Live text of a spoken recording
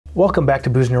Welcome back to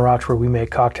Booze and Rocks, where we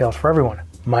make cocktails for everyone.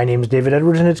 My name is David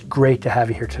Edwards and it's great to have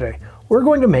you here today. We're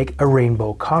going to make a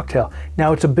rainbow cocktail.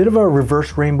 Now it's a bit of a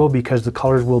reverse rainbow because the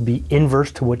colors will be inverse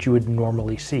to what you would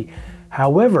normally see.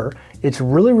 However, it's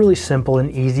really simple and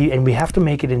easy, and we have to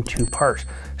make it in two parts.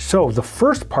 So the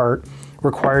first part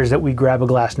requires that we grab a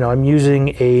glass. Now I'm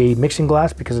using a mixing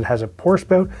glass because it has a pour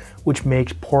spout, which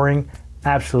makes pouring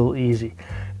absolutely easy.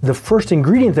 The first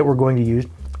ingredient that we're going to use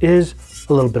is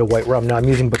a little bit of white rum. Now I'm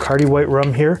using Bacardi white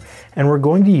rum here, and we're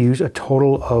going to use a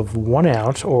total of 1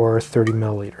 ounce or 30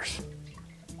 milliliters.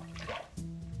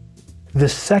 The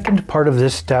second part of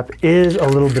this step is a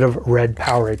little bit of Red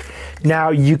Powerade. Now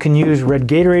you can use red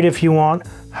Gatorade if you want.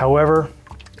 However,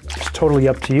 it's totally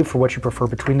up to you for what you prefer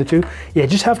between the two. Yeah,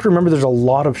 just have to remember there's a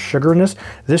lot of sugar in this.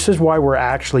 This is why we're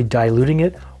actually diluting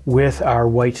it with our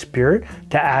white spirit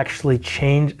to actually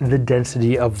change the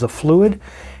density of the fluid.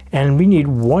 And we need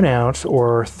 1 ounce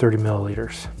or 30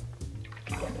 milliliters.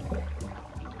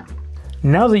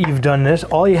 Now that you've done this,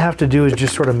 all you have to do is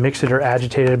just sort of mix it or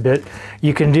agitate it a bit.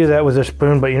 You can do that with a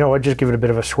spoon, but you know what, just give it a bit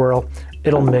of a swirl.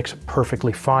 It'll mix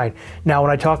perfectly fine. Now, when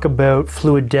I talk about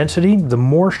fluid density, the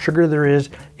more sugar there is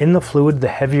in the fluid, the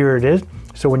heavier it is.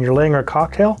 So when you're laying our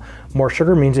cocktail, more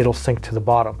sugar means it'll sink to the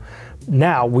bottom.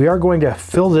 Now, we are going to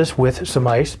fill this with some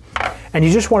ice, and you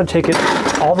just want to take it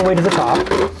all the way to the top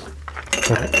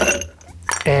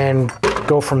and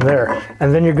go from there.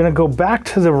 And then you're going to go back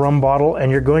to the rum bottle and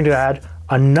you're going to add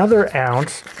another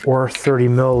ounce or 30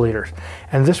 milliliters.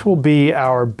 And this will be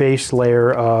our base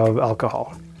layer of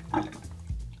alcohol.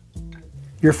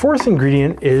 Your fourth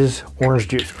ingredient is orange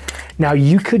juice. Now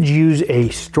you could use a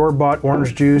store-bought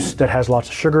orange juice that has lots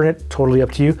of sugar in it, totally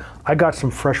up to you. I got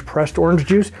some fresh pressed orange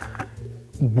juice.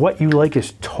 What you like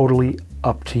is totally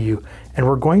up to you. And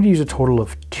we're going to use a total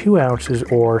of 2 ounces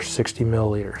or 60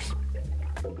 milliliters.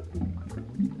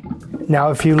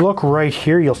 Now, if you look right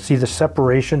here, you'll see the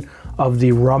separation of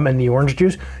the rum and the orange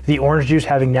juice. The orange juice,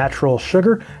 having natural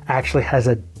sugar, actually has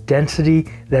a density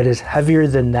that is heavier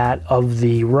than that of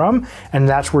the rum, and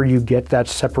that's where you get that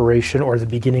separation, or the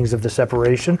beginnings of the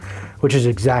separation, which is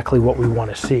exactly what we want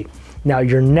to see. Now,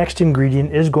 your next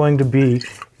ingredient is going to be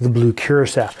the Blue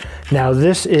Curacao. Now,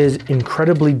 this is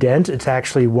incredibly dense. It's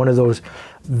actually one of those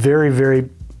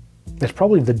it's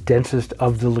probably the densest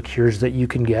of the liqueurs that you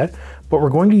can get, but we're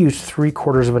going to use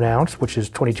 3/4 of an ounce, which is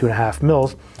 22.5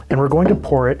 mils, and we're going to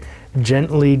pour it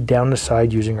gently down the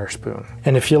side using our spoon.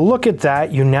 And if you look at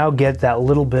that, you now get that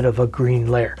little bit of a green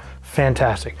layer.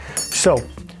 Fantastic. So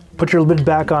put your lid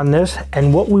back on this,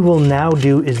 and what we will now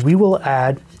do is we will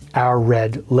add our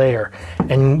red layer.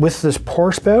 And with this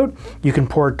pour spout, you can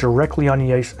pour it directly on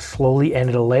the ice slowly and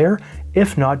at a layer.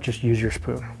 If not, just use your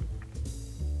spoon.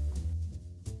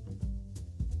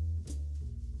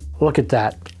 Look at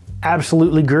that.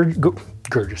 Absolutely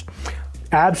gorgeous.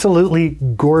 Absolutely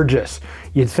gorgeous.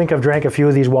 You'd think I've drank a few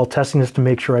of these while testing this to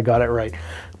make sure I got it right.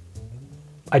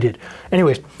 I did.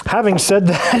 Anyways, having said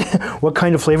that, what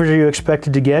kind of flavors are you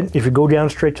expected to get? If you go down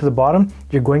straight to the bottom,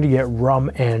 you're going to get rum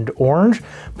and orange.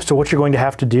 So what you're going to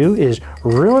have to do is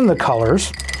ruin the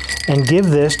colors and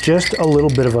give this just a little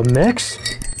bit of a mix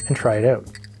and try it out.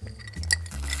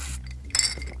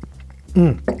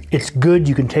 It's good.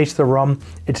 You can taste the rum.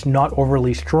 It's not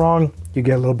overly strong. You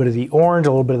get a little bit of the orange, a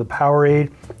little bit of the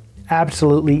Powerade.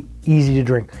 Absolutely easy to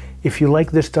drink. If you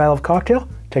like this style of cocktail,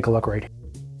 take a look right here.